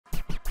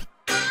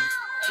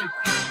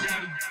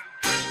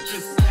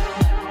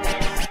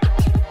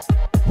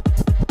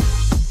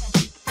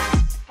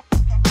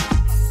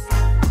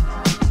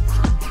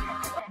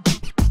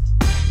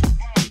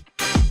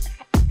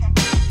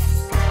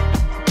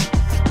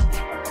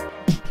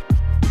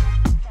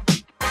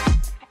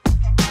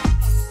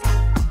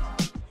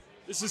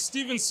This is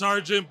Stephen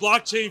Sargeant,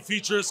 Blockchain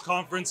Futurist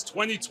Conference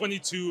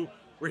 2022.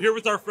 We're here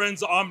with our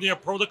friends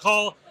OMNIA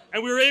Protocol,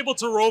 and we were able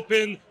to rope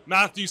in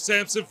Matthew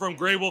Sampson from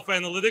Grey Wolf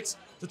Analytics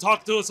to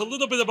talk to us a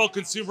little bit about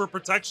consumer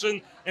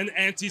protection and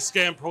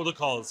anti-scam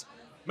protocols.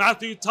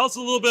 Matthew, tell us a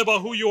little bit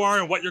about who you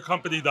are and what your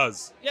company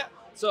does. Yeah,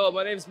 so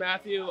my name is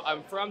Matthew.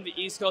 I'm from the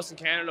East Coast in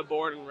Canada,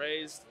 born and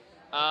raised.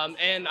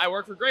 And I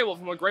work for Grey Wolf,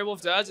 and what Grey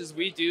Wolf does is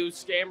we do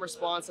scam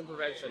response and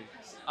prevention.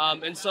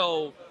 And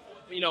so,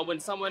 you know, when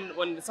someone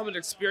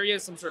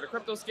experiences some sort of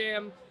crypto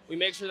scam, we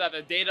make sure that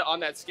the data on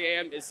that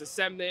scam is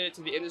disseminated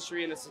to the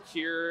industry in a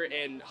secure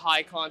and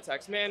high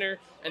context manner,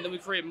 and then we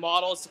create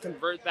models to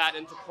convert that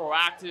into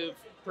proactive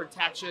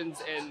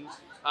protections and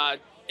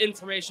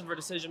information for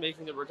decision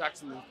making to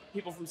protect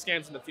people from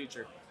scams in the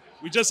future.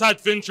 We just had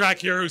FinTrack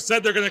here who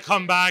said they're going to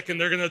come back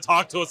and they're going to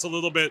talk to us a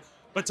little bit.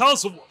 But tell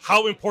us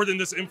how important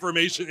this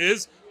information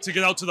is to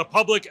get out to the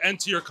public and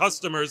to your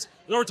customers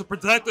in order to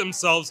protect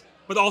themselves,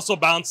 but also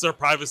balance their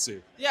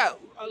privacy. Yeah,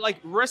 like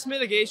risk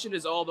mitigation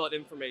is all about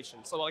information.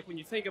 So like when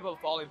you think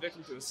about falling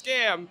victim to a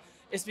scam,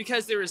 it's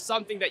because there is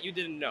something that you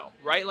didn't know,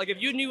 right? Like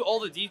if you knew all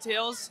the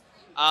details,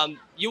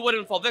 you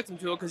wouldn't fall victim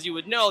to it because you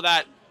would know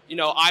that, you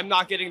know, I'm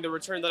not getting the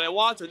return that I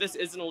want, or this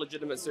isn't a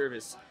legitimate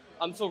service.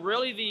 So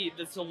really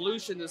the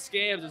solution to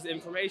scams is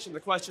information. The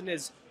question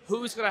is,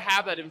 who's going to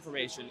have that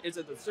information? Is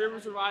it the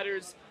service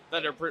providers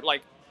that are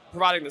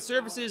providing the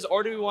services,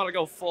 or do we want to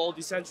go full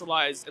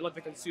decentralized and let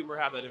the consumer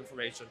have that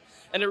information?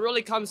 And it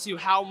really comes to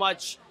how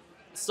much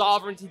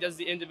sovereignty does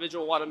the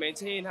individual want to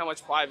maintain, how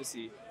much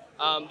privacy.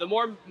 The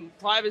more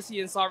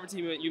privacy and sovereignty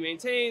you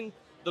maintain,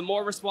 the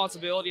more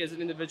responsibility as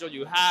an individual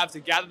you have to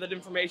gather that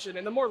information,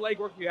 and the more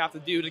legwork you have to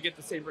do to get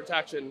the same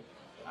protection,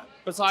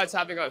 besides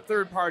having a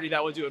third party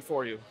that would do it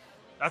for you.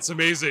 That's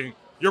amazing.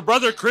 Your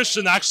brother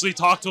Christian actually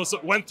talked to us,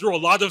 went through a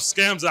lot of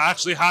scams that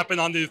actually happen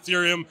on the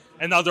Ethereum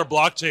and other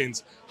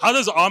blockchains. How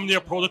does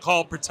OMNIA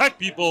Protocol protect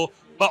people,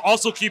 but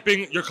also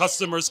keeping your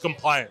customers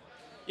compliant?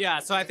 Yeah,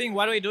 so I think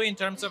what we do in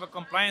terms of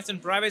compliance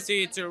and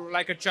privacy, it's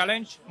like a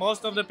challenge.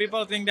 Most of the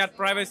people think that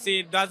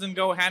privacy doesn't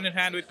go hand in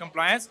hand with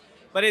compliance,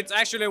 but it's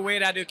actually a way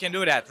that you can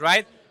do that,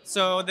 right?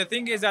 So the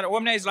thing is that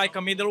OMNIA is like a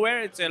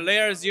middleware. It's a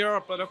layer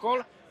 0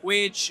 protocol,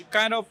 which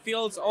kind of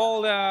fills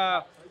all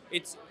the,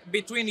 it's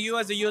between you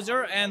as a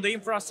user and the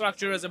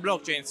infrastructure as a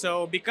blockchain.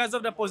 So because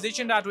of the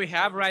position that we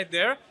have right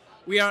there,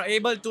 we are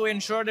able to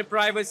ensure the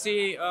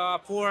privacy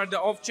for the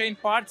off-chain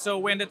part. So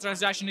when the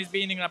transaction is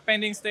being in a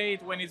pending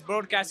state, when it's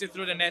broadcasted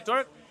through the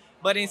network,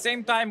 but in the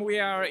same time, we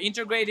are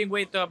integrating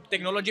with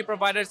technology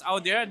providers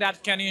out there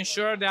that can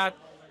ensure that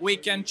we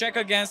can check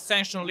against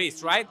sanction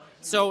lists, right?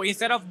 So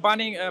instead of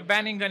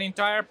banning an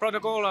entire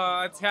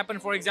protocol, it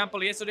happened, for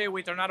example, yesterday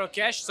with Tornado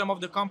Cash. Some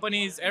of the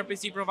companies,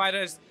 RPC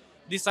providers,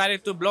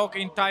 decided to block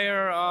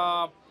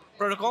entire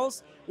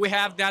protocols. We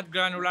have that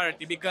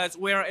granularity because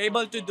we are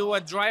able to do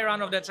a dry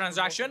run of the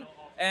transaction,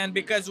 and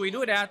because we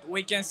do that,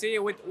 we can see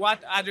with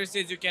what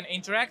addresses you can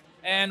interact,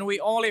 and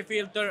we only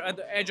filter at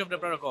the edge of the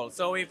protocol.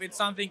 So if it's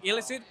something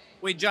illicit,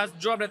 we just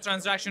drop the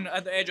transaction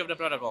at the edge of the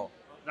protocol.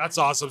 That's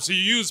awesome. So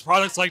you use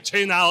products like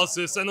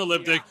Chainalysis and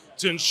Elliptic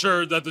to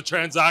ensure that the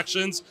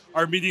transactions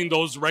are meeting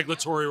those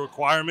regulatory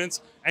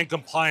requirements and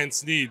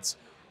compliance needs.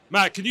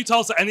 Matt, can you tell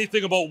us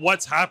anything about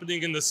what's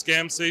happening in the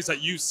scam space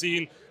that you've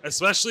seen,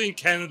 especially in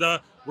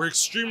Canada? We're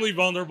extremely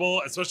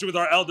vulnerable, especially with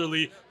our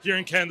elderly here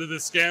in Canada, the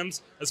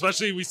scams,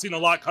 especially we've seen a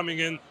lot coming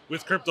in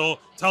with crypto.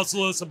 Tell us a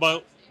little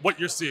about what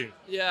you're seeing.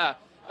 Yeah,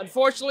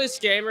 unfortunately,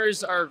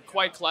 scammers are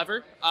quite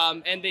clever,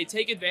 and they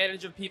take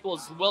advantage of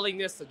people's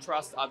willingness to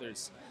trust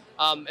others.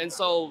 And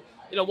so,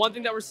 you know, one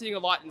thing that we're seeing a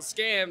lot in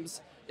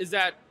scams is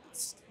that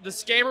the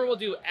scammer will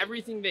do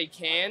everything they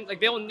can. Like,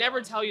 they will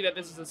never tell you that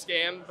this is a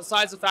scam,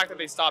 besides the fact that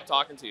they stop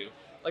talking to you.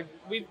 Like,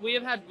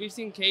 we've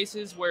seen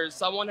cases where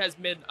someone has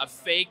made a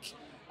fake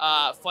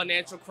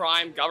financial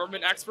crime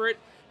government expert,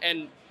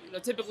 and you know,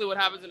 typically what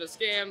happens in a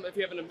scam, if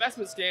you have an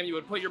investment scam, you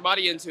would put your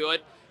money into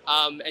it,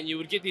 and you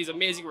would get these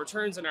amazing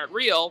returns that aren't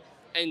real.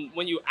 And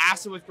when you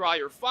ask to withdraw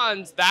your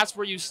funds, that's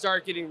where you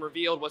start getting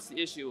revealed what's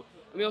the issue.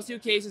 And we'll see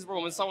cases where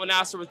when someone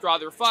asks to withdraw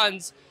their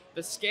funds,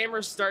 the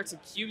scammer starts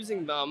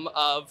accusing them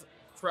of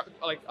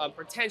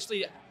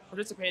potentially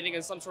participating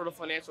in some sort of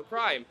financial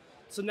crime.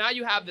 So now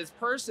you have this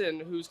person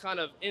who's kind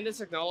of in this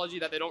technology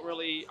that they don't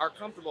really are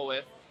comfortable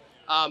with,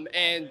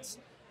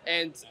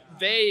 and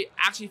they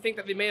actually think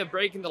that they may have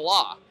broken the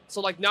law. So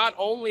like, not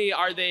only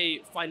are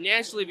they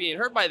financially being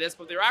hurt by this,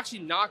 but they're actually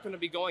not going to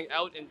be going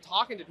out and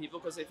talking to people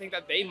because they think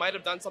that they might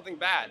have done something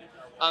bad.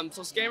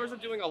 So scammers are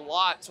doing a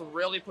lot to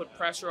really put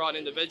pressure on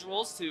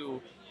individuals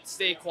to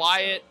stay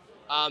quiet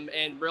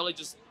and really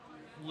just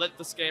let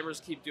the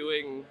scammers keep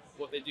doing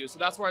what they do. So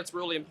that's why it's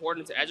really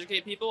important to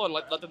educate people and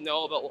let them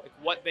know about like,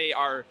 what they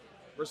are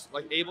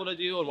able to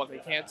do and what they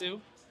can't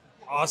do.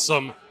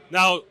 Awesome.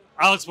 Now,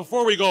 Alex,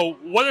 before we go,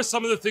 what are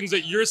some of the things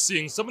that you're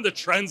seeing, some of the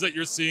trends that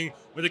you're seeing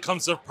when it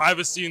comes to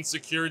privacy and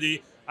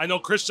security? I know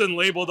Christian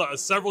labeled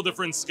several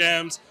different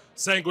scams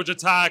sandwich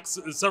attacks,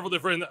 several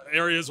different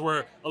areas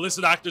where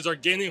illicit actors are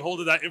gaining hold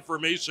of that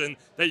information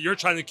that you're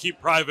trying to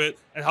keep private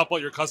and help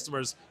out your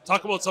customers.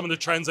 Talk about some of the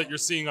trends that you're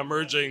seeing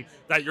emerging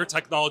that your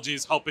technology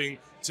is helping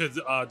to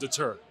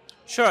deter.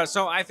 Sure.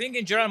 So I think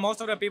in general,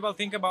 most of the people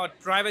think about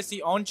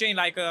privacy on-chain,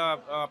 like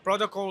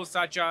protocols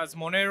such as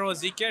Monero,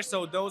 Zcash.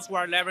 So those who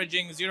are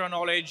leveraging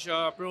zero-knowledge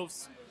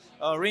proofs,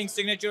 ring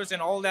signatures,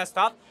 and all that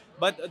stuff.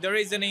 But there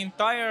is an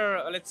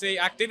entire, let's say,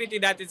 activity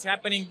that is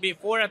happening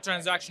before a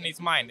transaction is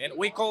mined. And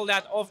we call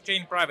that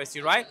off-chain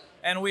privacy, right?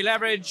 And we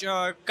leverage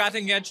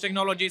cutting-edge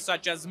technologies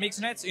such as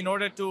mixnets in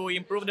order to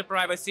improve the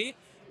privacy.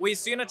 We've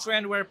seen a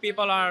trend where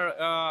people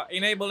are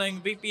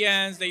enabling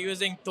VPNs, they're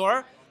using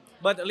Tor.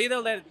 But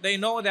little that they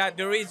know that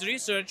there is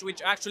research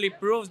which actually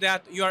proves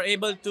that you are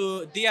able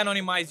to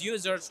de-anonymize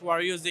users who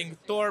are using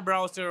Tor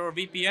browser or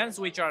VPNs,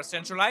 which are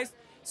centralized.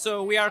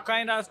 So we are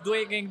kind of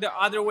doing the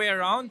other way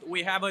around.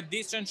 We have a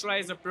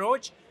decentralized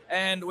approach.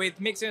 And with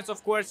mixins,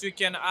 of course, you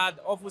can add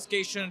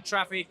obfuscation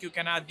traffic, you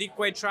can add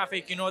decoy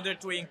traffic in order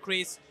to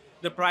increase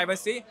the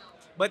privacy.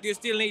 But you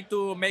still need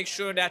to make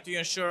sure that you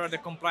ensure the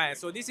compliance.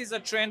 So this is a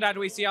trend that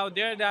we see out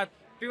there that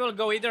people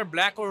go either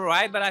black or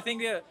white. But I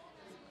think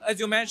as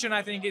you mentioned,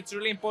 I think it's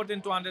really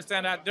important to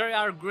understand that there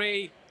are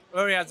gray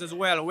areas as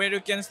well, where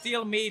you can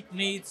still meet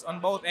needs on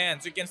both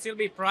ends. You can still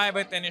be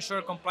private and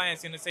ensure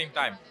compliance in the same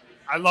time.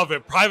 I love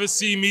it.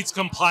 Privacy meets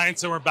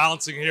compliance, and we're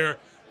balancing here.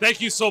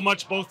 Thank you so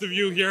much, both of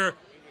you here,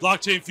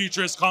 Blockchain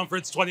Futurist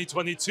Conference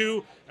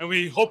 2022, and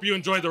we hope you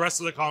enjoy the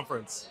rest of the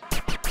conference.